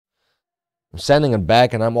I'm sending it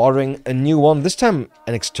back and I'm ordering a new one. This time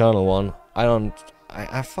an external one.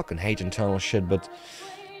 I fucking hate internal shit, but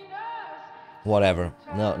whatever.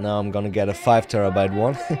 Now I'm gonna get a 5 terabyte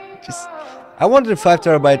one. I wanted a 5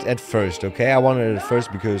 terabyte at first, okay? I wanted it at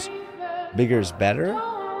first because bigger is better.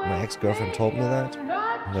 My ex-girlfriend told me that.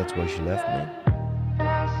 And that's why she left me.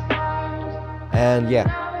 And yeah.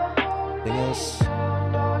 Thing is,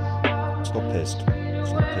 so pissed.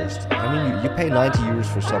 So pissed. I mean, you pay 90 euros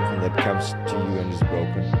for something that comes to you and is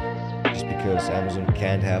broken. Just because Amazon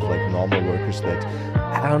can't have like normal workers that,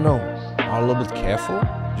 I don't know, are a little bit careful.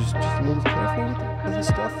 Just a little bit careful with this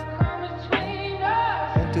stuff.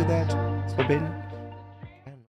 Can't do that. It's forbidden.